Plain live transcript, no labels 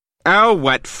Oh,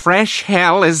 what fresh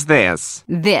hell is this?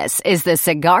 This is the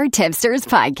Cigar Tipsters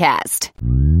Podcast.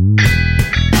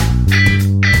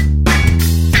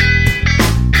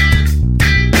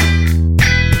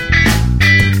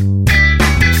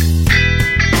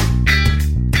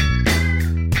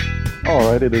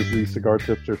 All right, it is the Cigar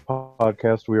Tipsters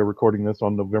Podcast. We are recording this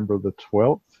on November the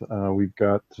 12th. We've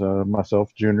got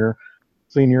myself, Junior,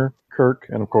 Senior, Kirk,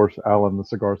 and of course, Alan, the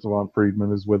Cigar Savant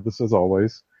Friedman, is with us as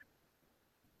always.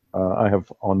 I have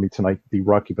on me tonight the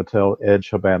Rocky Patel Edge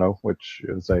Habano, which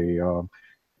is a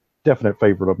definite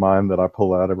favorite of mine that I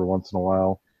pull out every once in a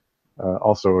while.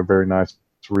 Also a very nice,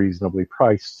 reasonably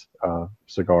priced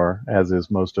cigar, as is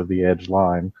most of the Edge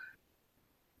line.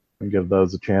 And give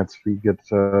those a chance if you get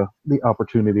the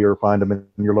opportunity or find them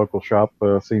in your local shop.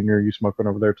 Senior, you smoking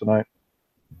over there tonight?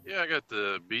 Yeah, I got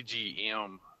the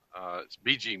BGM. It's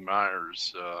BG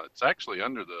Myers. It's actually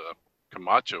under the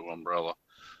Camacho umbrella.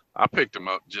 I picked them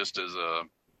up just as a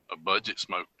budget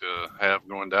smoke to have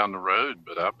going down the road,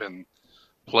 but I've been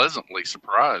pleasantly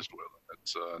surprised with it.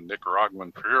 It's a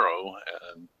Nicaraguan Puro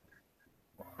and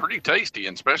pretty tasty,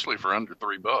 and especially for under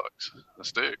 $3 a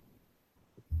stick.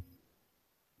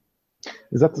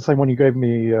 Is that the same one you gave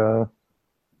me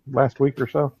last week or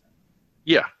so?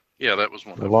 Yeah, that was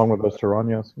one. Along with those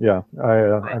Tarañas? Yeah,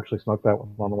 I actually smoked that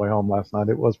one on the way home last night.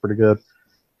 It was pretty good.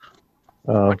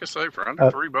 Like I say, for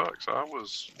under $3, I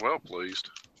was well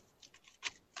pleased.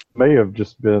 May have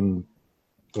just been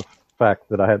the fact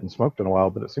that I hadn't smoked in a while,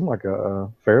 but it seemed like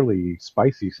a fairly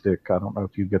spicy stick. I don't know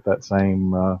if you get that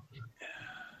same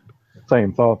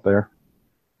thought there.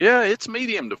 Yeah, it's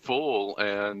medium to full,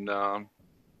 and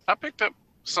I picked up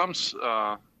some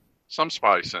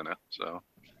spice in it, so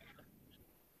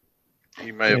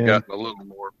you may have gotten a little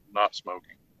more not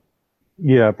smoking.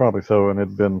 Yeah, probably so, and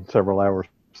it'd been several hours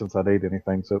since I'd ate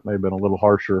anything, so it may have been a little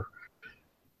harsher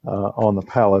on the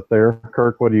palate there.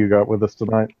 Kirk, what do you got with us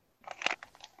tonight?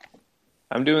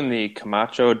 I'm doing the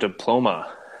Camacho Diploma,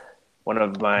 one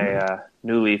of my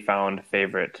newly found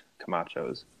favorite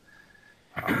Camachos.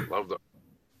 I love them.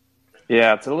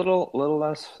 Yeah, it's a little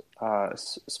less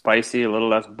spicy, a little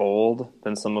less bold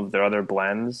than some of their other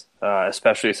blends,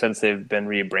 especially since they've been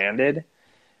rebranded.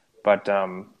 But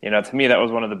to me, that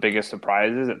was one of the biggest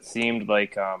surprises. It seemed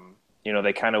like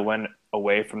they kind of went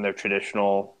away from their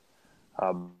traditional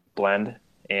blend.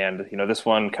 And, this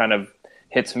one kind of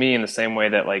hits me in the same way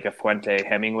that like a Fuente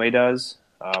Hemingway does,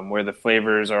 where the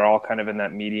flavors are all kind of in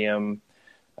that medium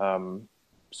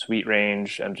sweet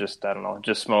range and just, I don't know,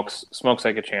 just smokes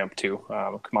like a champ too.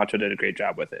 Camacho did a great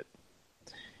job with it.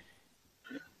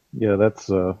 Yeah, that's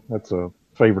a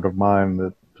favorite of mine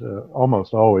that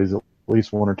almost always at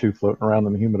least one or two floating around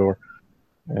in the humidor.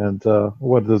 And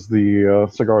what does the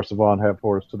Cigar Savant have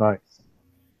for us tonight?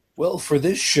 Well, for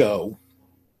this show,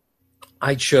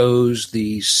 I chose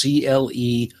the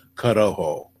CLE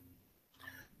Corojo.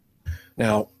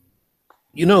 Now,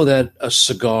 you know that a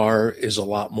cigar is a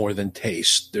lot more than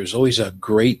taste. There's always a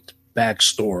great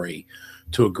backstory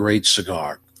to a great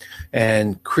cigar.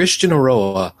 And Christian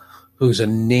Eiroa, who's a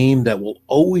name that will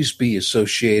always be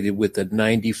associated with the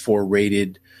 94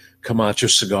 rated Camacho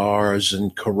cigars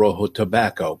and Corojo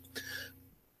tobacco.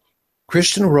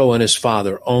 Christian Eiroa and his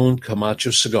father owned Camacho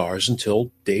cigars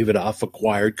until Davidoff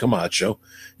acquired Camacho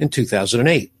in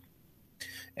 2008.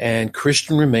 And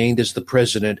Christian remained as the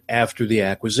president after the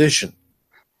acquisition.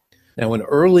 Now, in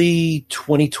early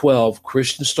 2012,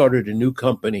 Christian started a new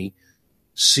company,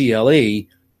 CLE,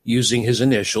 using his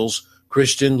initials,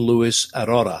 Christian Luis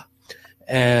Eiroa.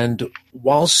 And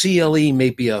while CLE may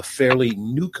be a fairly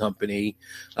new company,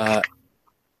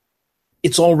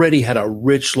 it's already had a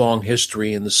rich, long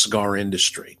history in the cigar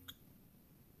industry.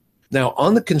 Now,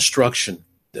 on the construction,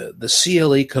 the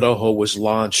CLE Corojo was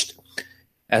launched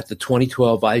at the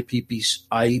 2012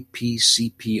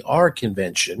 IPCPR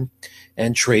convention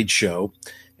and trade show,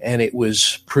 and it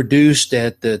was produced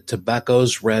at the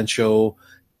Tabacos Rancho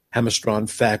Jamastran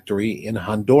factory in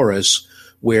Honduras,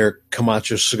 where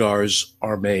Camacho cigars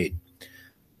are made.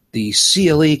 The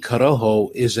CLE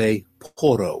Corojo is a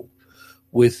puro,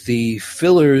 with the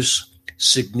fillers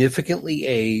significantly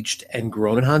aged and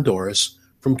grown in Honduras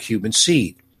from Cuban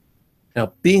seed.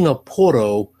 Now, being a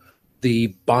puro,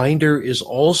 the binder is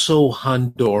also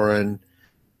Honduran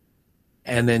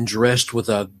and then dressed with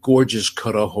a gorgeous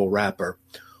Corojo wrapper,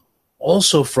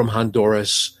 also from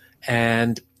Honduras,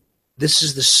 and this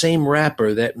is the same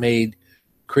wrapper that made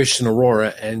Christian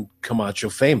Eiroa and Camacho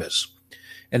famous.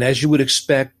 And as you would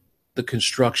expect, the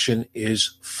construction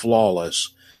is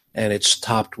flawless, and it's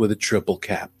topped with a triple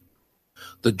cap.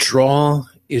 The draw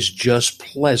is just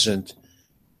pleasant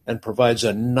and provides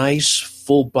a nice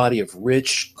full body of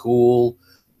rich, cool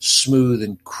smooth,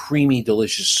 and creamy,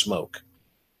 delicious smoke.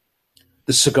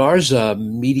 The cigar's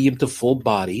medium to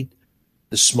full-bodied.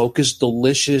 The smoke is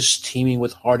delicious, teeming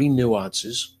with hearty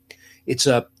nuances. It's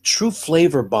a true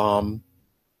flavor bomb,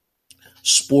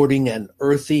 sporting an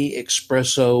earthy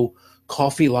espresso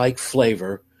coffee-like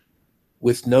flavor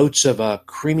with notes of a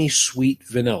creamy sweet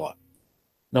vanilla.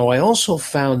 Now, I also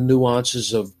found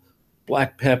nuances of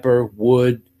black pepper,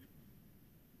 wood,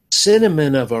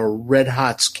 cinnamon of a Red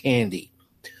Hot's candy.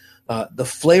 The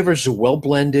flavors are well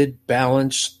blended,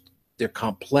 balanced, they're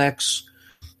complex,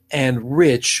 and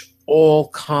rich, all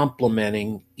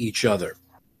complementing each other.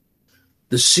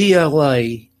 The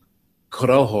CLA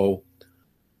Corojo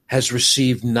has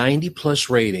received 90-plus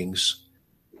ratings,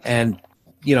 and,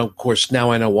 of course,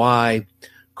 now I know why.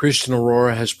 Christian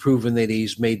Aurora has proven that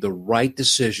he's made the right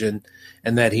decision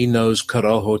and that he knows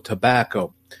Corojo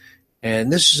tobacco.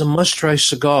 And this is a must-try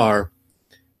cigar,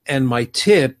 and my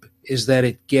tip is that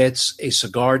it gets a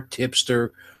Cigar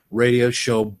Tipster radio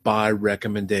show by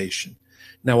recommendation.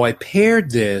 Now, I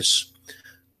paired this,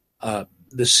 the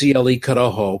CLE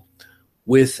Corojo,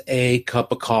 with a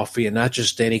cup of coffee, and not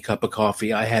just any cup of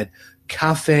coffee. I had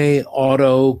Cafe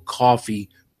Auto coffee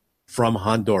from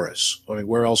Honduras. I mean,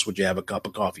 where else would you have a cup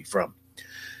of coffee from?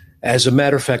 As a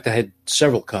matter of fact, I had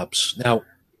several cups. Now,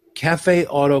 Cafe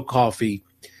Auto coffee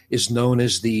is known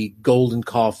as the golden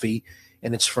coffee,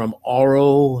 and it's from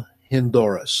Oro,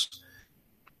 Honduras.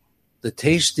 The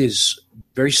taste is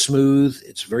very smooth.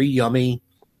 It's very yummy,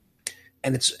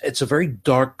 and it's a very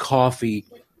dark coffee,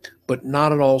 but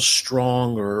not at all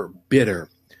strong or bitter.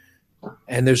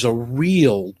 And there's a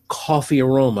real coffee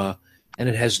aroma, and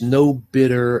it has no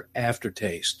bitter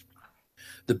aftertaste.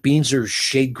 The beans are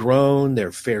shade grown,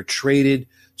 they're fair traded,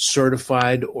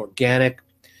 certified, organic.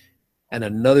 And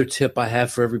another tip I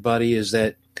have for everybody is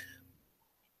that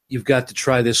you've got to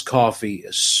try this coffee,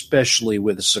 especially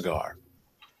with a cigar.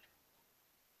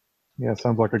 Yeah,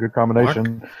 sounds like a good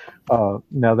combination.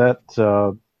 Now that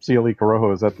CLE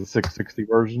Corojo, is that the 660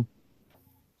 version?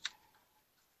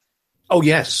 Oh,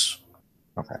 yes.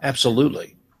 Okay.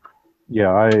 Absolutely.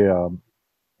 Yeah,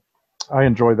 I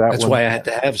enjoy that. That's one. why I had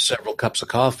to have several cups of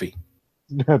coffee.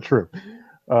 Yeah, true.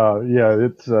 Yeah,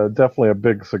 it's definitely a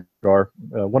big cigar.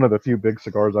 One of the few big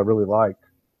cigars I really like.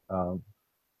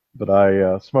 But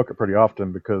I smoke it pretty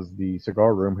often because the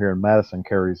cigar room here in Madison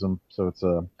carries them. So it's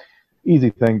a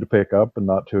easy thing to pick up and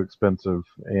not too expensive.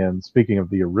 And speaking of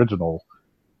the original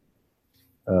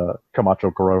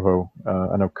Camacho Corojo,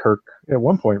 I know, Kirk, at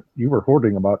one point you were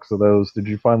hoarding a box of those. Did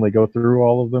you finally go through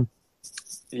all of them?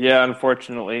 Yeah,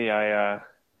 unfortunately, I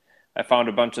found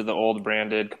a bunch of the old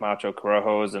branded Camacho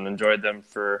Corojos and enjoyed them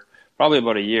for probably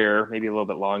about a year, maybe a little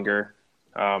bit longer.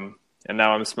 And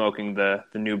now I'm smoking the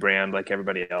new brand like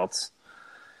everybody else.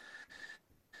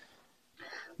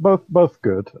 Both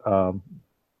good.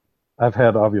 I've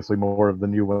had obviously more of the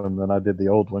new one than I did the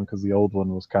old one because the old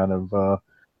one was kind of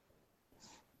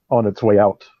on its way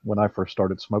out when I first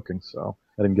started smoking. So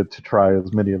I didn't get to try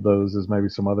as many of those as maybe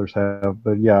some others have.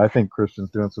 But yeah, I think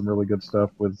Christian's doing some really good stuff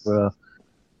with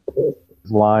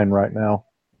his line right now.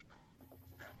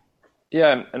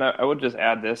 Yeah, and I would just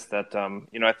add this, that,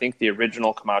 I think the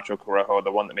original Camacho Corojo,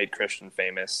 the one that made Christian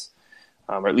famous,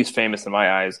 or at least famous in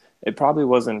my eyes, it probably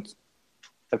wasn't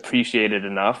appreciated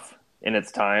enough in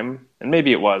its time. And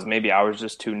maybe it was. Maybe I was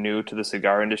just too new to the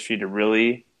cigar industry to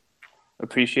really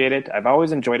appreciate it. I've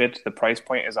always enjoyed it. The price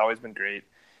point has always been great.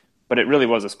 But it really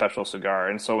was a special cigar.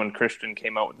 And so when Christian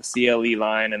came out with the CLE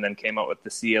line and then came out with the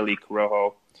CLE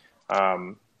Corojo,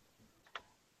 kind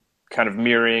of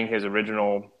mirroring his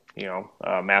original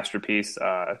masterpiece,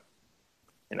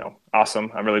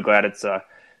 awesome. I'm really glad it's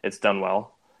done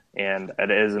well. And it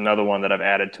is another one that I've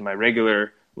added to my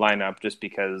regular lineup just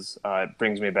because it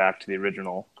brings me back to the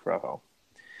original Corojo.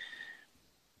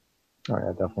 Oh,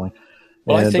 yeah, definitely.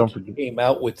 Well, and I think he came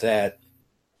out with that,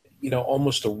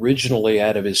 almost originally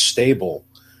out of his stable,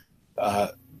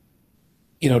 to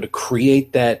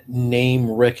create that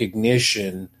name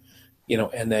recognition,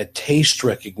 and that taste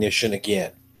recognition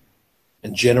again,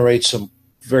 and generate some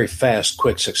very fast,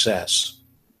 quick success.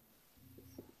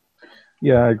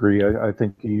 Yeah, I agree. I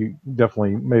think he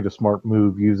definitely made a smart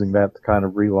move using that to kind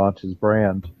of relaunch his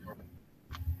brand.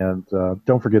 And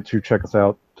don't forget to check us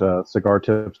out,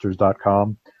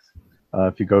 cigartipsters.com.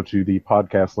 If you go to the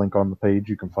podcast link on the page,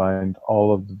 you can find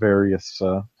all of the various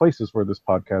places where this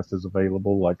podcast is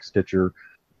available, like Stitcher,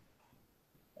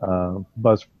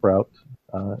 Buzzsprout,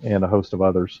 and a host of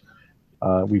others.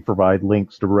 We provide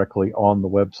links directly on the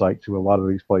website to a lot of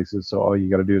these places, so all you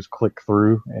got to do is click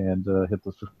through and hit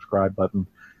the subscribe button,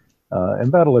 and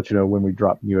that'll let you know when we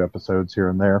drop new episodes here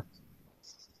and there.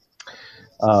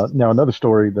 Now, another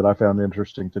story that I found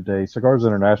interesting today, Cigars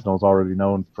International is already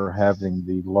known for having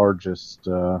the largest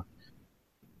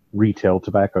retail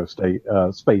tobacco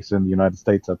space in the United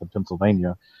States up in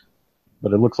Pennsylvania.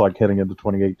 But it looks like heading into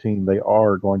 2018, they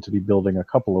are going to be building a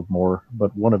couple of more,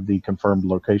 but one of the confirmed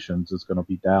locations is going to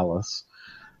be Dallas.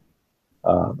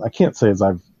 I can't say as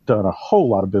I've done a whole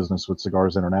lot of business with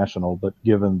Cigars International, but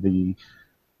given the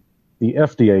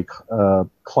FDA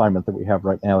climate that we have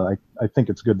right now, I think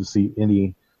it's good to see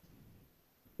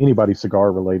anybody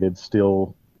cigar related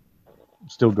still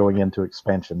going into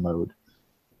expansion mode.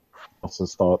 What's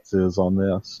his thoughts is on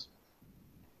this?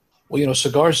 Well,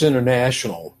 Cigars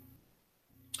International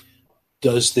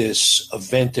does this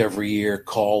event every year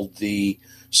called the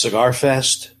Cigar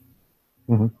Fest,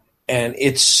 mm-hmm. and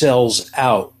it sells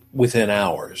out within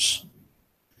hours.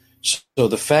 So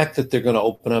the fact that they're going to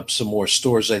open up some more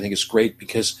stores, I think, is great,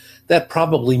 because that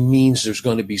probably means there's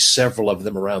going to be several of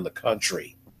them around the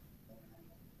country.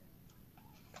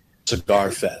 Cigar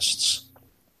fests.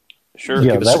 Sure.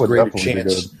 Yeah, give us a greater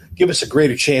chance. Give us a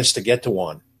greater chance to get to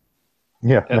one.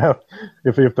 Yeah. Now,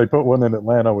 if they put one in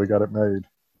Atlanta, we got it made.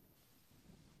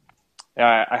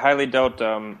 Yeah, I highly doubt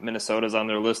Minnesota's on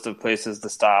their list of places to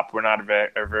stop. We're not a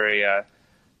very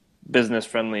business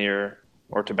friendly or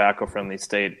tobacco friendly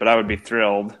state, but I would be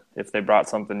thrilled if they brought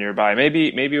something nearby.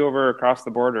 Maybe over across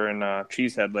the border in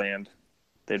Cheesehead Land,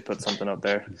 they'd put something up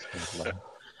there.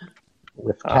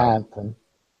 Wisconsin.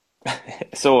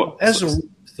 So, as a rule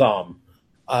of thumb,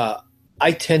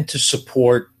 I tend to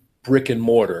support brick and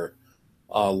mortar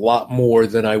a lot more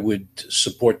than I would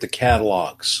support the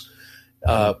catalogs.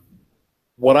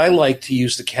 What I like to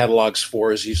use the catalogs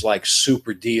for is these like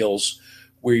super deals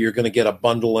where you're going to get a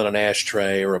bundle in an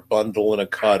ashtray or a bundle in a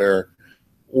cutter,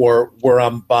 or where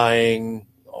I'm buying,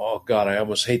 oh God, I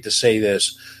almost hate to say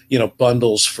this,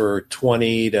 bundles for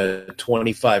 $20 to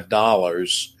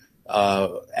 $25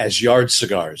 as yard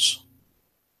cigars.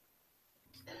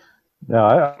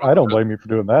 No, I don't blame you for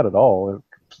doing that at all.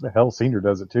 Hell, Senior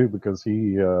does it too, because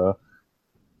he don't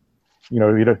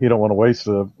want to waste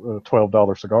a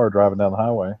 $12 cigar driving down the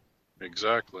highway.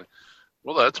 Exactly.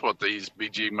 Well, that's what these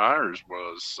BG Myers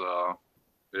was.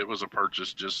 It was a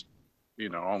purchase just,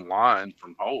 online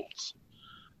from Holtz.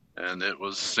 And it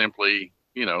was simply,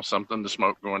 something to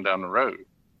smoke going down the road.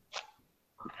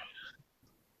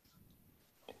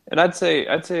 And I'd say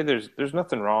there's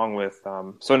nothing wrong with.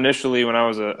 So initially, when I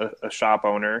was a shop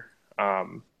owner,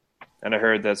 and I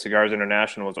heard that Cigars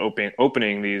International was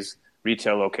opening these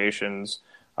retail locations,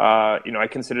 I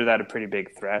consider that a pretty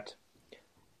big threat.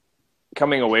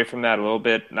 Coming away from that a little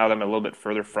bit, now that I'm a little bit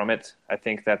further from it, I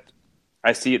think that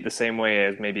I see it the same way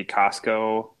as maybe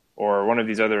Costco or one of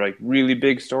these other like really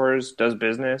big stores does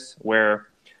business, where,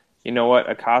 a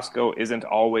Costco isn't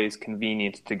always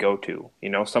convenient to go to.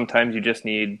 Sometimes you just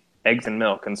need eggs and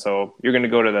milk, and so you're going to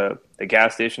go to the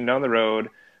gas station down the road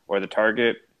or the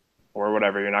Target or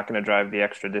whatever. You're not going to drive the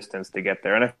extra distance to get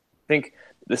there. And I think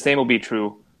the same will be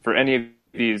true for any of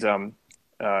these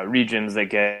regions that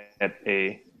get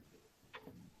a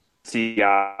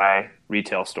CI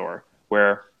retail store,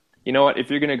 where,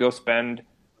 if you're going to go spend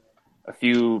a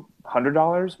few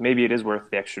 $100s, maybe it is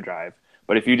worth the extra drive.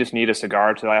 But if you just need a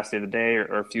cigar to last the day,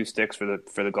 or a few sticks for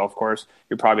the golf course,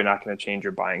 you're probably not going to change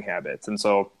your buying habits. And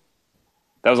so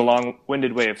that was a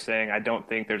long-winded way of saying I don't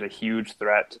think there's a huge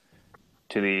threat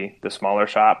to the smaller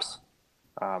shops.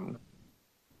 I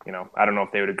don't know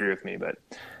if they would agree with me, but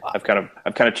I've kind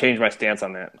of changed my stance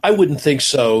on that. I wouldn't think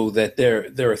so, that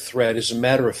they're a threat. As a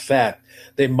matter of fact,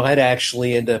 they might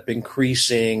actually end up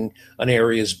increasing an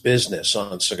area's business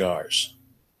on cigars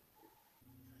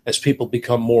as people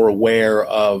become more aware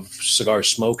of cigar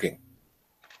smoking.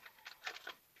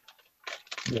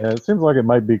 Yeah, it seems like it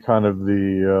might be kind of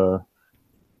the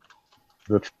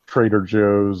Trader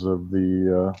Joe's of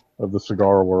the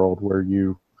cigar world, where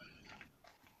you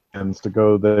tends to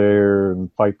go there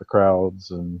and fight the crowds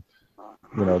and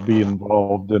be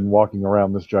involved in walking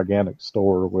around this gigantic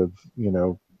store with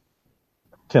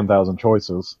 10,000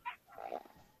 choices,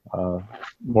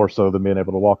 more so than being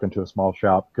able to walk into a small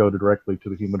shop, go directly to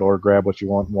the humidor, grab what you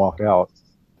want, and walk out,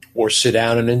 or sit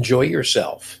down and enjoy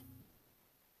yourself.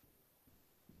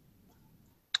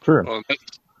 Sure. Well,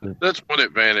 that's one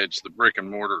advantage the brick and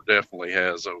mortar definitely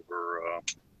has over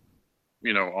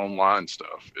online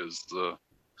stuff, is the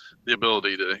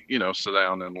ability to sit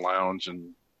down in the lounge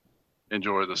and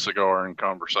enjoy the cigar and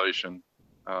conversation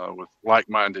with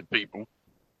like-minded people.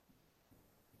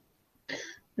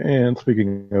 And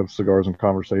speaking of cigars and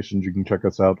conversations, you can check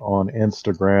us out on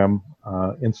Instagram,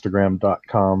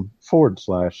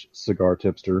 instagram.com/cigar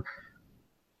tipster.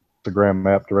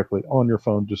 Instagram app directly on your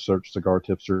phone. Just search Cigar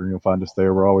Tipster and you'll find us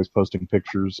there. We're always posting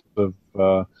pictures of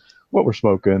what we're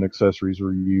smoking, accessories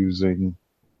we're using.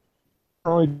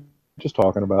 Really just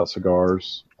talking about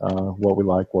cigars, what we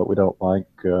like, what we don't like.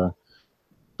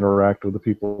 Interact with the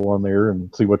people on there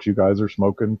and see what you guys are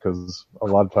smoking, because a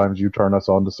lot of times you turn us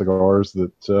on to cigars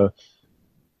that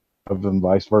and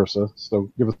vice versa.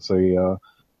 So give us a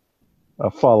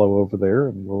follow over there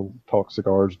and we'll talk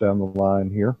cigars down the line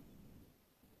here.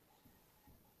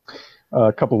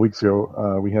 A couple of weeks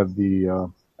ago, we had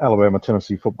the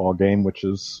Alabama-Tennessee football game, which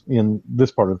is in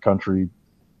this part of the country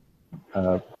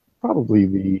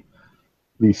probably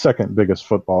the second biggest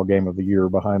football game of the year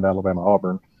behind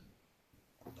Alabama-Auburn.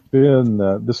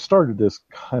 This started as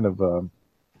kind of an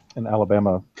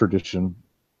Alabama tradition,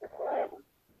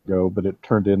 but it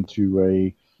turned into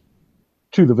a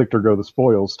to the victor go the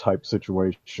spoils type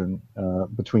situation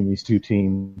between these two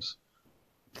teams,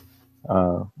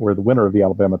 where the winner of the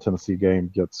Alabama-Tennessee game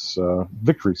gets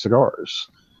Victory cigars.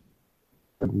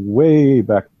 Way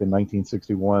back in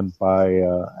 1961 by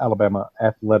Alabama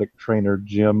athletic trainer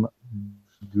Jim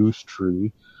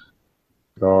Goosetree.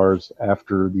 Cigars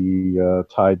after the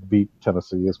Tide beat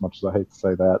Tennessee, as much as I hate to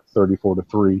say that,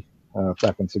 34-3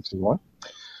 back in '61.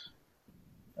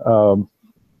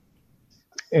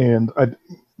 And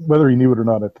whether he knew it or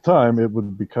not at the time, it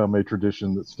would become a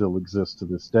tradition that still exists to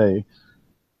this day.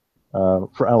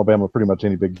 For Alabama, pretty much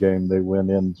any big game they win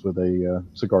ends with a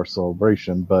cigar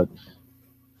celebration. But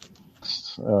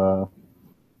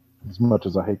as much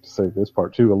as I hate to say this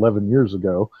part too, 11 years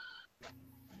ago,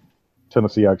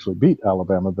 Tennessee actually beat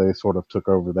Alabama. They sort of took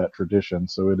over that tradition.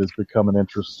 So it has become an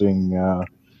interesting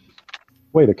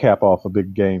way to cap off a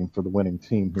big game for the winning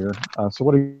team here. So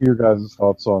what are your guys'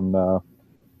 thoughts on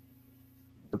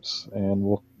sports? And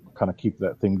we'll kind of keep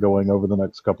that thing going over the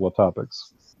next couple of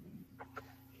topics.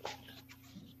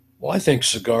 Well, I think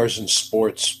cigars and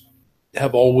sports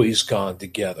have always gone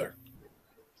together.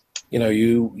 You know,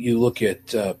 you look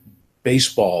at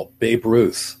baseball, Babe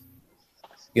Ruth.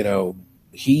 You know,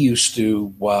 he used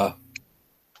to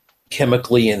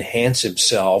chemically enhance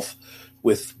himself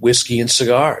with whiskey and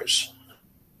cigars.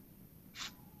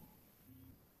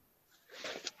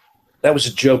 That was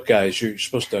a joke, guys. You're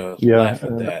supposed to laugh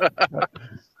at that.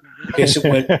 In case it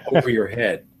went over your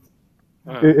head.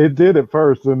 It did at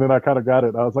first, and then I kind of got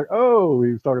it. I was like, oh,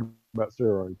 he was talking about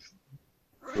steroids.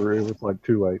 Or it was like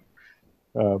too late.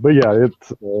 But yeah,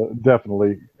 it's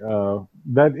definitely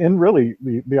that. And really,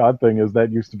 the odd thing is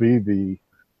that used to be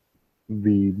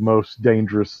the most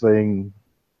dangerous thing,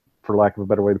 for lack of a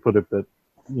better way to put it, that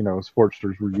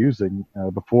sportsters were using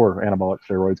before anabolic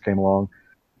steroids came along.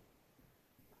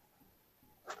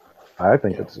 I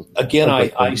think it's again.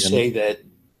 I say that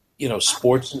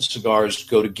sports and cigars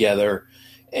go together,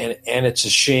 and it's a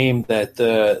shame that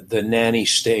the nanny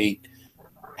state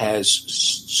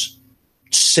has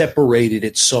separated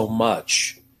it so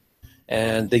much,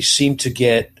 and they seem to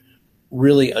get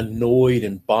really annoyed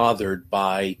and bothered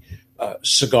by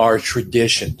cigar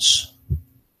traditions.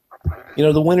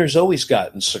 The winner's always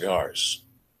gotten cigars.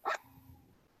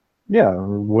 Yeah,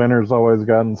 winners always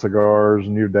gotten cigars,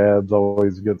 and your dads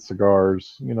always get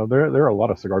cigars. There are a lot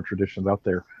of cigar traditions out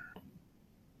there.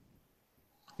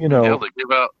 They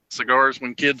give out cigars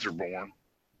when kids are born.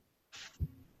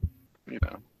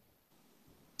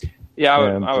 Yeah,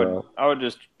 I would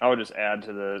just add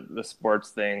to the sports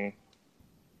thing,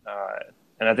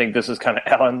 and I think this is kind of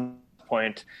Alan's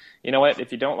point. You know what?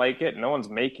 If you don't like it, no one's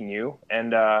making you,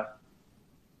 and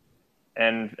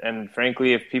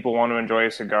frankly, if people want to enjoy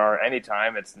a cigar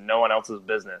anytime, it's no one else's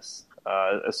business,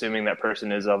 assuming that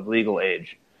person is of legal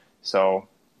age. So,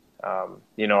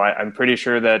 I'm pretty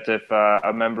sure that if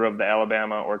a member of the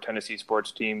Alabama or Tennessee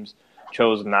sports teams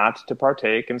chose not to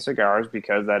partake in cigars,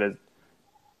 because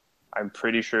I'm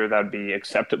pretty sure that'd be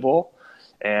acceptable.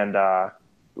 And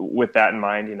with that in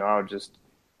mind, I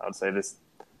would say this.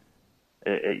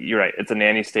 You're right. It's a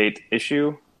nanny state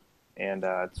issue. And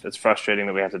it's frustrating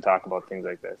that we have to talk about things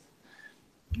like this.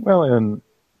 Well, and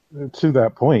to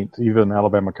that point, even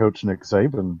Alabama coach Nick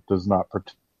Saban does not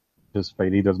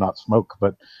participate. He does not smoke,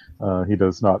 but he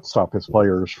does not stop his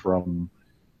players from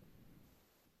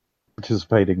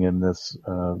participating in this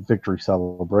victory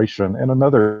celebration. And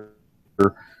another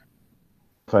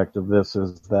effect of this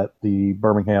is that the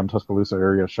Birmingham, Tuscaloosa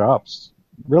area shops,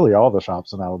 really all the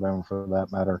shops in Alabama for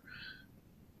that matter,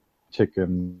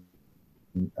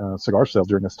 cigar sales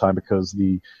during this time, because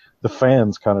the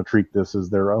fans kind of treat this as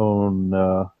their own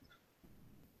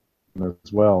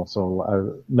as well. So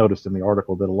I noticed in the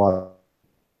article that a lot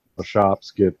of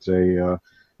shops get a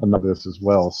of this as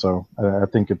well. So I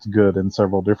think it's good in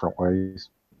several different ways.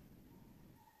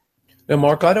 Now,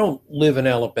 Mark, I don't live in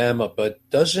Alabama, but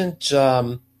doesn't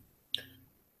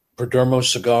Perdomo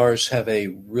Cigars have a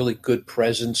really good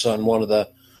presence on one of the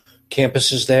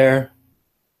campuses there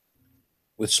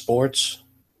with sports?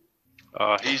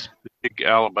 He's a big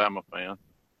Alabama fan,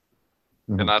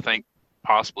 Mhm. and I think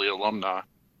possibly alumni.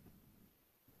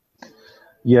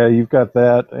 Yeah, you've got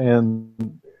that,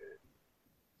 and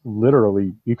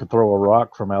literally, you could throw a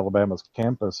rock from Alabama's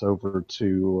campus over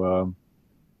to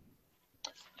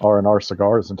R&R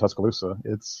Cigars in Tuscaloosa.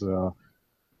 It's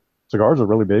cigars are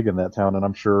really big in that town, and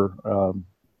I'm sure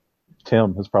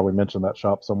Tim has probably mentioned that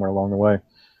shop somewhere along the way.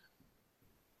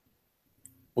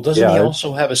 Well, doesn't Yeah, he it's-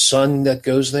 also have a son that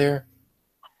goes there?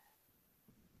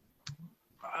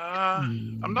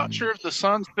 I'm not sure if the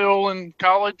son's still in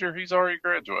college or he's already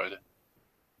graduated.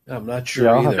 I'm not sure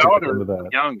Yeah, I'll have either. to look Daughter into is the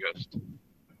that. youngest.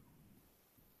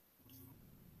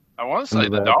 I want to say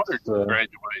the That's, daughter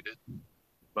graduated,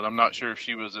 but I'm not sure if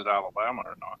she was at Alabama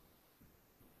or not.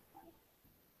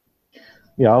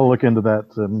 Yeah, I'll look into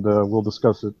that, and we'll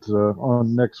discuss it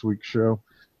on next week's show.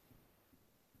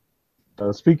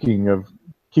 Speaking of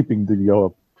keeping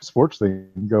the sports thing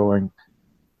going,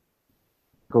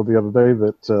 the other day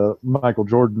that Michael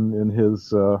Jordan, in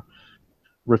his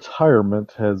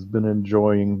retirement, has been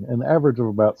enjoying an average of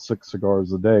about 6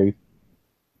 cigars a day.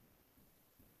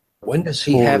 When does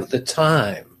he have the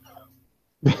time?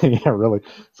 Yeah, really.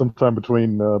 Sometime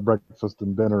between breakfast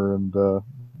and dinner and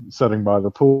sitting by the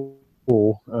pool,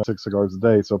 6 cigars a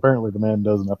day. So apparently the man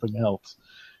does nothing else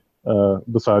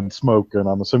besides smoke, and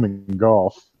I'm assuming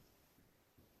golf.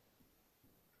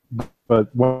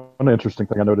 But one interesting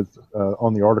thing I noticed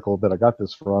on the article that I got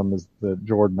this from is that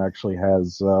Jordan actually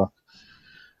has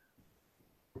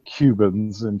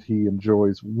Cubans, and he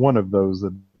enjoys one of those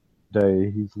a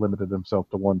day. He's limited himself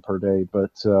to one per day,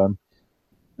 but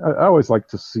I always like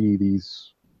to see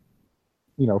these,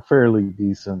 fairly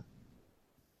decent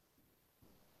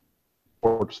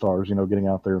sports stars, getting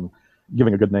out there and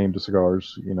giving a good name to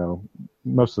cigars.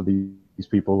 Most of these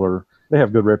people they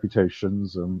have good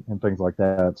reputations and things like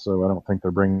that, so I don't think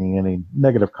they're bringing any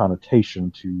negative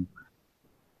connotation to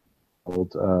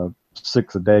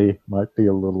 6 a day might be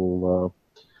a little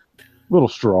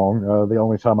strong. The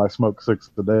only time I smoke 6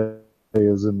 a day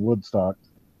is in Woodstock.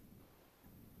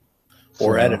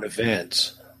 Or at an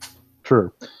event.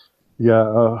 True.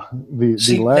 Yeah.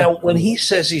 Now, when he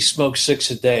says he smokes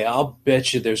 6 a day, I'll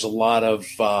bet you there's a lot of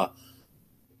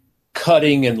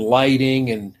cutting and lighting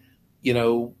and,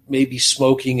 maybe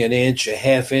smoking an inch, a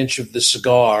half inch of the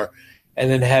cigar,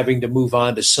 and then having to move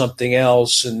on to something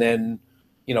else. And then,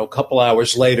 a couple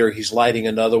hours later, he's lighting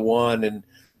another one and,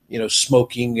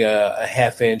 smoking a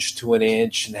half inch to an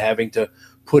inch and having to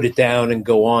put it down and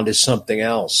go on to something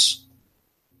else.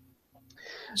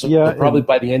 So probably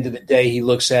by the end of the day, he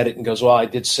looks at it and goes, well, I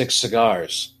did 6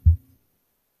 cigars.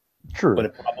 True. But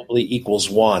it probably equals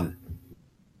 1.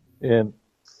 And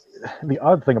the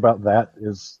odd thing about that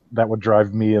is that would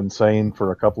drive me insane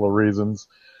for a couple of reasons.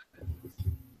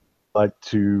 I like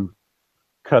to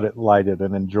cut it, light it,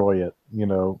 and enjoy it.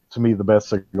 To me, the best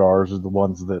cigars are the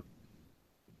ones that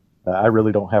I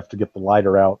really don't have to get the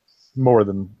lighter out more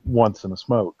than once in a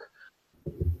smoke.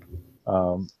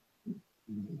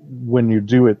 When you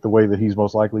do it the way that he's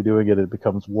most likely doing it, it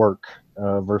becomes work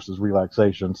versus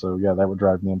relaxation. So, yeah, that would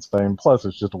drive me insane. Plus,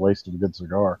 it's just a waste of a good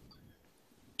cigar.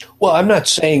 Well, I'm not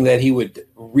saying that he would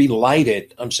relight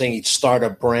it. I'm saying he'd start a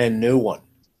brand new one.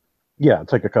 Yeah,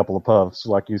 take a couple of puffs,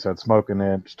 like you said, smoke an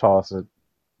inch, toss it.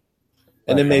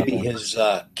 And then maybe his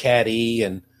caddy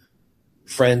and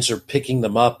friends are picking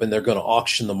them up and they're going to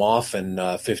auction them off in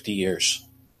 50 years.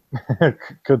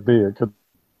 Could be. It could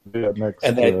be next.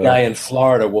 And that guy in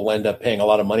Florida will end up paying a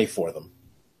lot of money for them.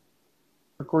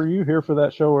 Were you here for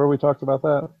that show where we talked about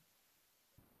that?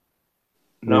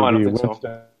 No, I don't think Winston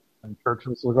so.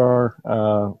 Churchill cigar.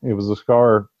 It was a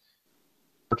cigar.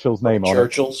 Churchill's name on it.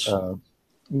 Churchill's?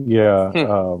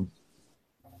 Yeah.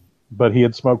 But he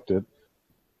had smoked it.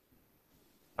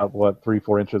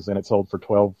 3-4 inches, and it sold for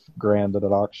 $12,000 at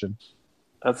an auction.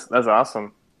 That's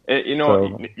awesome.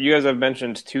 You guys have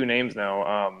mentioned 2 names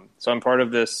now. So I'm part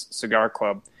of this cigar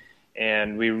club,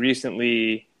 and we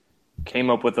recently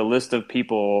came up with a list of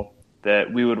people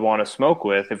that we would want to smoke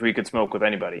with if we could smoke with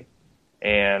anybody.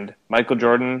 And Michael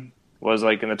Jordan was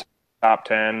like in the top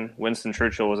 10. Winston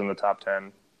Churchill was in the top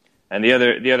 10. And the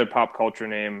other pop culture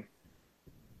name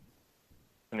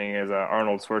is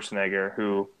Arnold Schwarzenegger,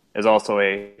 who is also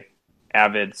a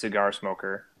avid cigar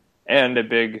smoker and a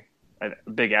big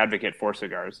advocate for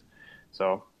cigars.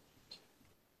 So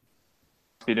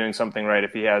must be doing something right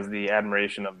if he has the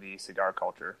admiration of the cigar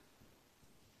culture.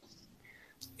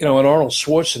 And Arnold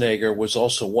Schwarzenegger was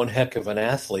also one heck of an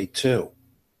athlete, too.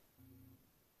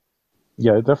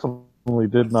 Yeah, it definitely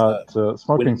did not.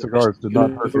 Smoking cigars did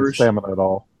not hurt his stamina at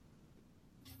all.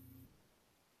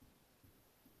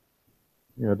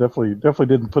 Yeah, definitely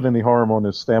didn't put any harm on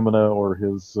his stamina or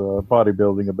his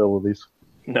bodybuilding abilities.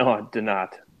 No, it did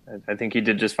not. I think he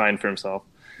did just fine for himself.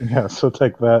 Yeah, so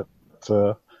take that,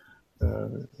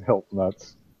 health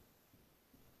nuts.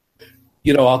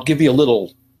 I'll give you a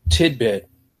little tidbit.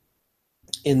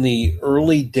 In the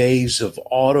early days of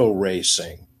auto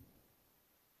racing,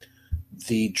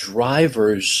 the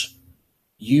drivers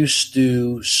used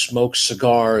to smoke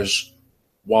cigars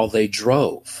while they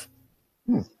drove.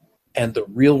 And the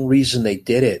real reason they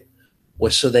did it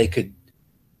was so they could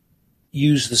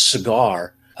use the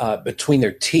cigar between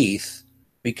their teeth,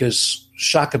 because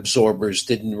shock absorbers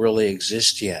didn't really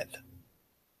exist yet.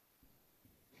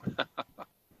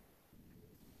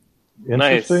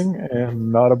 Interesting,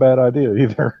 and not a bad idea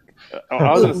either.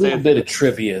 I was going to say a little bit of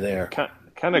trivia there.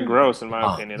 Kind of gross in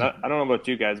my opinion. I don't know about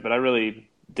you guys, but I really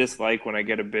dislike when I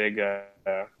get a big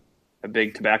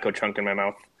tobacco chunk in my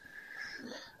mouth.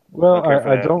 Well,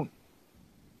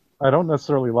 I don't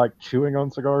necessarily like chewing on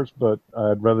cigars, but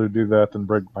I'd rather do that than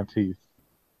break my teeth.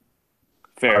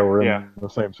 Fair, we're yeah. in the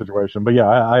same situation. But yeah,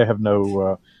 I have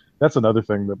no. That's another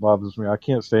thing that bothers me. I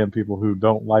can't stand people who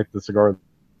don't like the cigar.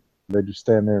 They just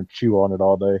stand there and chew on it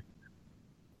all day.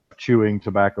 Chewing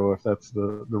tobacco, if that's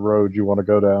the road you want to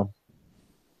go down.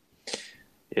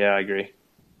 Yeah, I agree.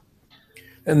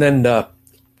 And then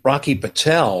Rocky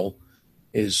Patel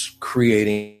is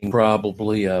creating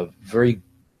probably a very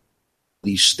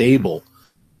stable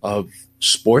of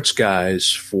sports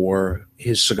guys for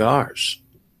his cigars.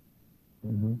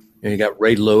 Mm-hmm. And you got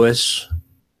Ray Lewis.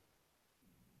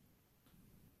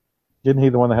 Isn't he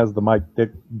the one that has the Mike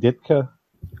Ditka?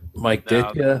 Mike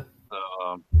Ditka.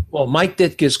 Well, Mike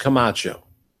Ditka's Camacho.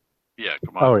 Yeah,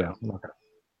 Camacho. Oh yeah. Okay.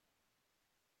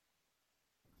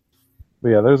 But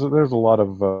yeah, there's a lot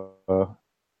of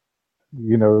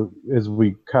as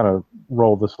we kind of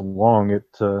roll this along,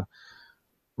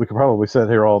 we could probably sit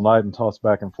here all night and toss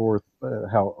back and forth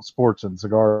how sports and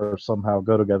cigars somehow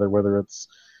go together, whether it's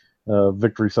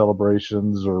victory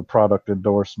celebrations or product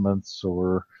endorsements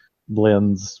or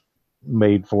blends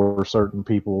made for certain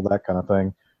people, that kind of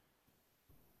thing.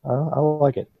 I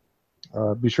like it.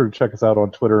 Be sure to check us out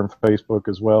on Twitter and Facebook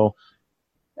as well,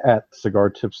 at Cigar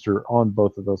Tipster on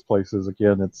both of those places.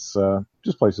 Again, it's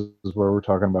just places where we're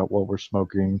talking about what we're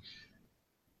smoking,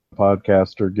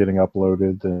 podcast are getting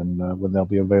uploaded, and when they'll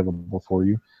be available for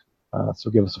you.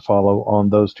 So give us a follow on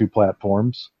those two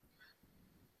platforms.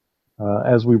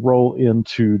 As we roll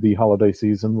into the holiday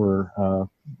season, we're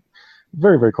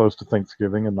very, very close to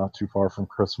Thanksgiving and not too far from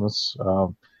Christmas.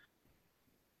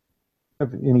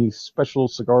 Have any special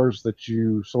cigars that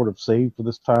you sort of save for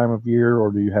this time of year,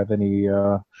 or do you have any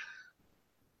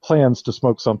plans to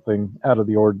smoke something out of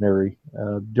the ordinary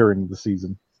during the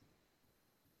season?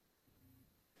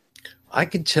 I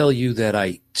can tell you that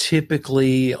I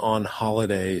typically on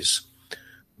holidays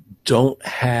don't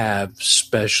have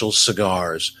special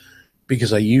cigars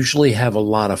because I usually have a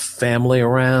lot of family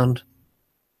around,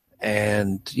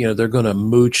 and they're going to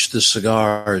mooch the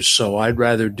cigars. So I'd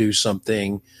rather do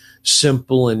something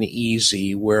simple and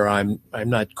easy where I'm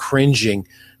not cringing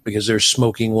because they're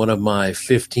smoking one of my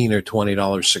 $15 or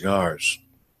 $20 cigars.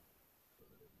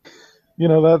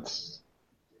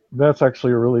 That's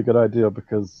actually a really good idea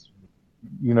because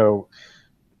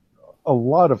a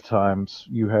lot of times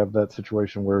you have that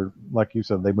situation where, like you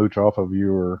said, they mooch off of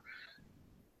you or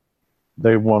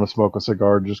they want to smoke a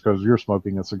cigar just because you're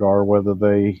smoking a cigar, whether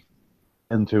they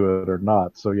into it or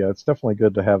not. So yeah, it's definitely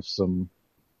good to have some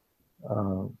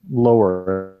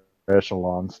lower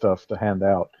echelon stuff to hand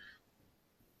out.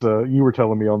 You were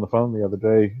telling me on the phone the other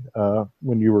day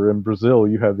when you were in Brazil,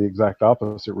 you had the exact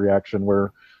opposite reaction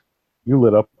where you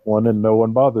lit up one and no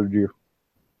one bothered you.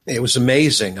 It was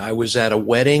amazing. I was at a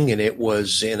wedding and it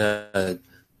was in a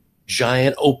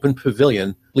giant open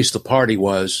pavilion, at least the party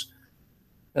was.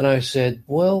 And I said,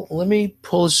 well, let me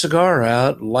pull a cigar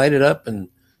out, light it up, and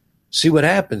see what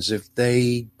happens. If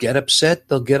they get upset,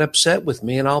 they'll get upset with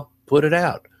me and I'll put it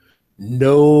out.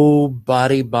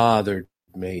 Nobody bothered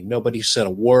me. Nobody said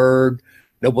a word.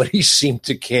 Nobody seemed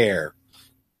to care.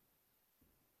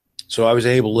 So I was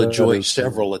able to enjoy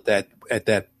several at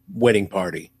that wedding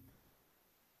party.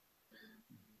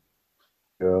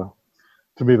 Yeah.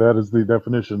 To me, that is the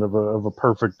definition of a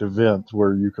perfect event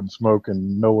where you can smoke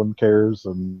and no one cares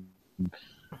and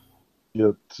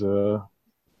get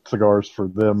cigars for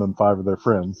them and 5 of their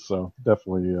friends. So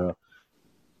definitely a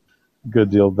good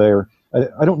deal there.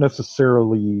 I don't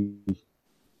necessarily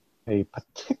a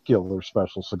particular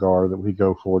special cigar that we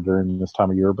go for during this time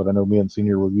of year, but I know me and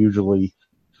Senior will usually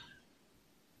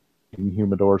in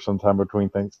Humidor sometime between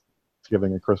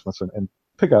Thanksgiving and Christmas and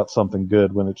pick out something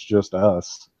good when it's just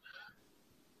us.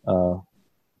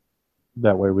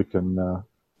 That way we can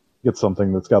get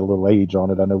something that's got a little age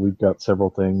on it. I know we've got several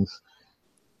things.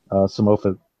 Some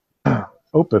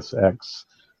Opus X,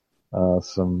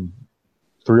 some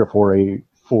 3 or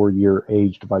 4 year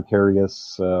aged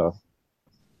Vicarious.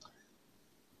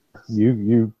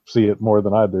 You see it more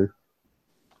than I do.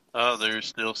 There's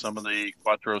still some of the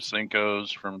Cuatro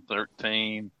Cincos from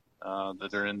 13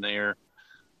 that are in there.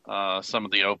 Some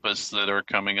of the Opus that are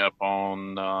coming up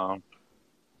on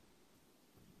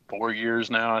 4 years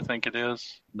now, I think it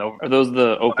is. No, Are those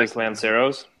the Opus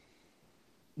Lanceros?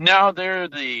 No, they're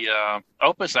the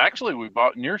Opus. Actually, we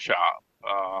bought in your shop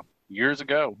years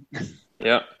ago.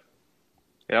 Yep.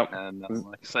 And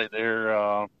like I say,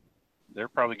 they're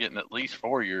probably getting at least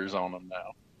 4 years on them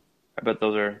now. I bet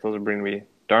those are going to be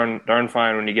darn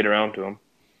fine when you get around to them.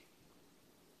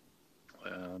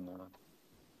 And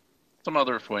some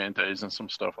other Fuentes and some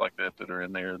stuff like that are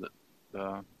in there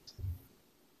that.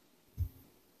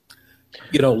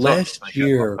 Last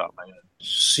year,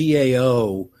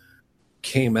 CAO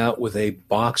came out with a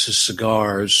box of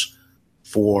cigars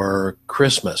for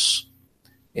Christmas,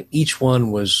 and each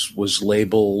one was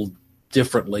labeled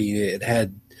differently. It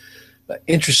had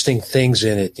interesting things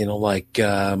in it, like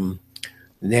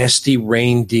Nasty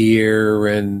Reindeer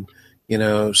and,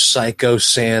 Psycho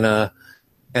Santa.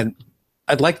 And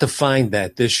I'd like to find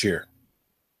that this year.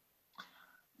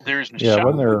 There's a Yeah, shop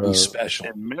when they're Be special.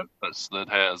 in Memphis that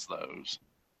has those.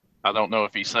 I don't know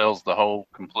if he sells the whole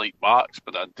complete box,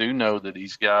 but I do know that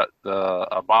he's got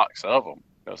a box of them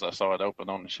because I saw it open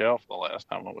on the shelf the last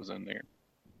time I was in there.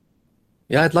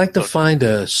 Yeah, I'd like to find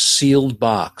a sealed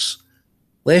box.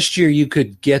 Last year you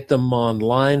could get them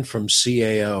online from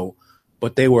CAO,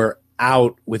 but they were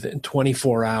out within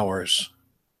 24 hours.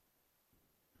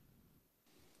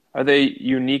 Are they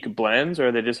unique blends,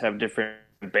 or they just have different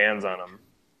bands on them?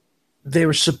 They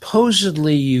were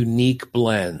supposedly unique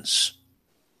blends.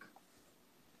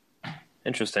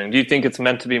 Interesting. Do you think it's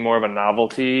meant to be more of a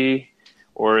novelty,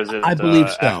 or is it? I believe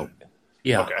so.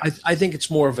 Yeah, Okay. I think it's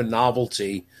more of a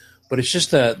novelty, but it's just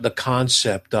the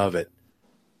concept of it.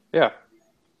 Yeah.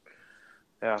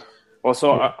 Well,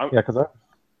 so Because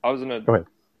I was gonna go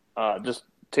ahead. just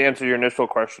to answer your initial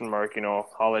question, Mark.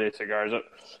 Holiday cigars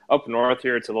up north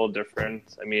here, it's a little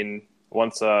different. I mean,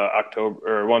 once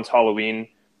Halloween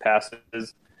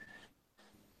passes,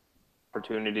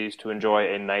 opportunities to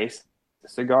enjoy a nice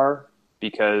cigar,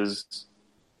 because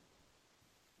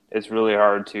it's really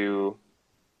hard to,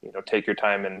 take your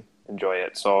time and enjoy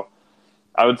it. So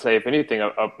I would say, if anything,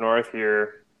 up north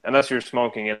here, unless you're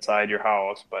smoking inside your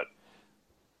house, but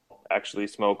actually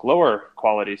smoke lower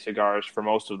quality cigars for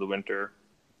most of the winter,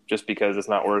 just because it's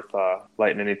not worth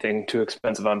lighting anything too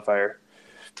expensive on fire.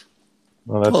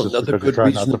 Well, that's just another because you're good trying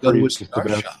reason not to to go to a freeze to cigar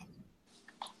death. shop.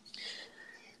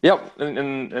 Yep,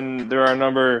 and there are a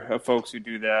number of folks who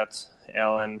do that,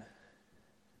 Alan.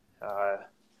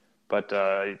 But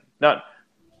not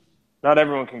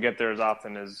everyone can get there as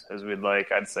often as we'd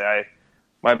like. I'd say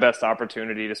my best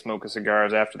opportunity to smoke a cigar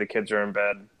is after the kids are in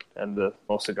bed and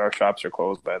most cigar shops are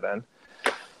closed by then.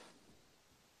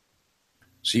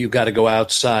 So you've got to go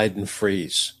outside and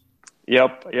freeze.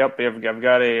 Yep. I've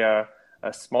got a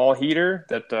small heater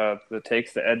that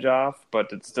takes the edge off,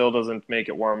 but it still doesn't make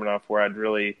it warm enough where I'd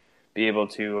really be able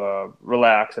to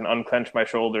relax and unclench my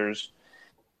shoulders.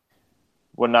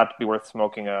 Would not be worth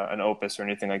smoking an Opus or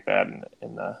anything like that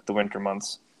in the winter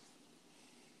months.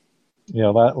 Yeah,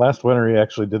 last winter he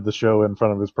actually did the show in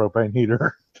front of his propane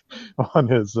heater on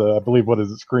his, I believe,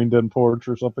 screened-in porch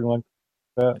or something like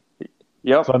that.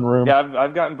 Yep. Sunroom. Yeah,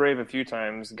 I've gotten brave a few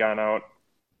times, gone out.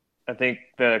 I think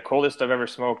the coldest I've ever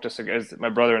smoked is my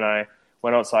brother and I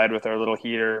went outside with our little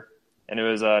heater, and it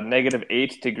was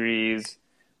 -8 degrees,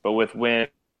 but with wind,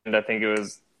 I think it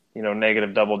was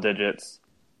negative double digits.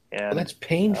 And Well, that's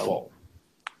painful.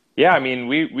 yeah, I mean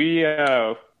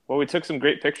we took some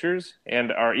great pictures,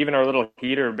 and even our little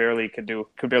heater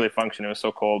could barely function. It was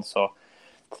so cold. So,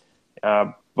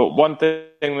 but one thing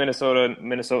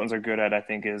Minnesotans are good at, I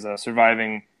think, is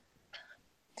surviving.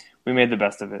 We made the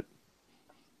best of it.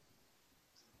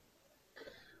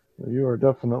 You are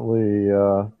definitely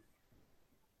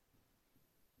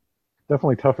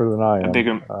tougher than I am.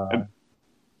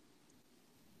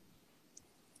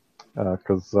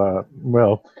 Because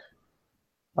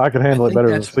I can handle it better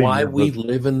than that's why Senior. we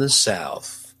live in the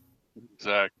South.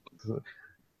 Exactly.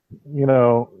 you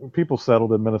know, people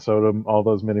settled in Minnesota all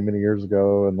those many, many years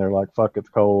ago, and they're like, "Fuck, it's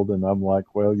cold," and I'm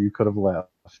like, "Well, you could have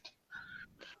left."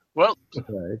 Well,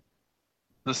 Okay.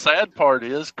 the sad part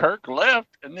is Kirk left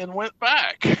and then went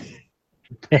back.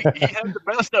 He had the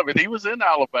best of it. He was in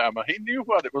Alabama. He knew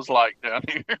what it was like down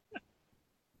here.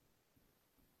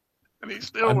 And he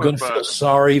still I'm went going to back. feel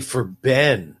sorry for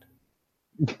Ben.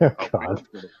 Oh, Oh, God. Bill's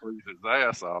gonna freeze his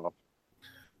ass off.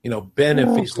 You know, Ben, if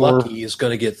Oh, he's poor- lucky, is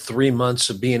going to get 3 months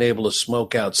of being able to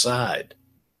smoke outside.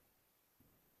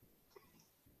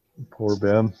 Poor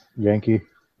Ben, Yankee.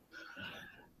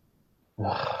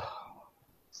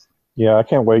 Yeah, I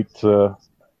can't wait to.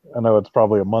 I know it's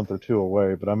probably a month or two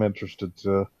away, but I'm interested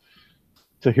to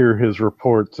hear his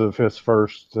reports of his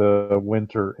first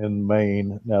winter in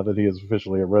Maine. Now that he is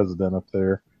officially a resident up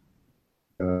there,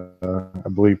 I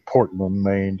believe Portland,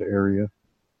 Maine area.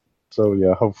 So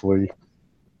yeah, hopefully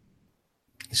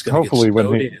He's going to get Hopefully when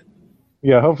snowed he-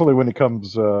 in. hopefully when he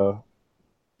comes to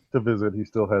visit, he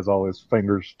still has all his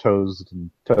fingers, toes,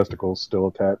 and testicles still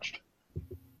attached.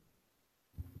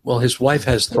 Well, his wife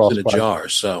has those in a Frostbite. jar,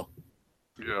 so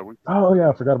Yeah, Oh yeah,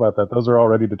 I forgot about that. Those are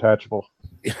already detachable.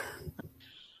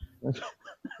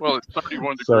 well, it's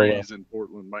 31 So, degrees in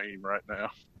Portland, Maine right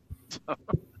now.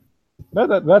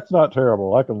 That's not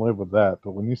terrible. I can live with that.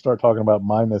 But when you start talking about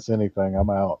minus anything, I'm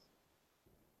out.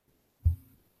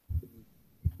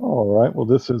 All right. Well,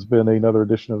 this has been another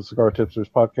edition of the Cigar Tipsters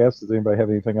podcast. Does anybody have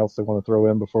anything else they want to throw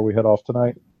in before we head off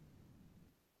tonight?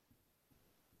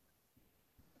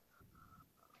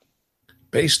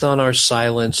 based on our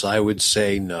silence, I would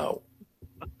say no.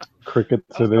 Crickets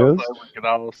I was it gonna is. say we could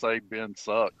all say Ben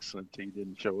sucks since he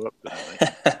didn't show up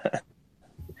today.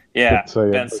 Yeah, Could say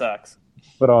it, Ben but- sucks.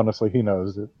 But honestly, he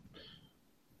knows it.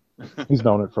 He's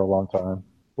known it for a long time.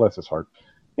 Bless his heart.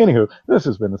 Anywho, this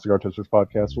has been the Cigar Tipsters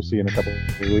podcast. We'll see you in a couple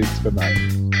of weeks. Good night.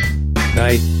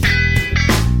 Night.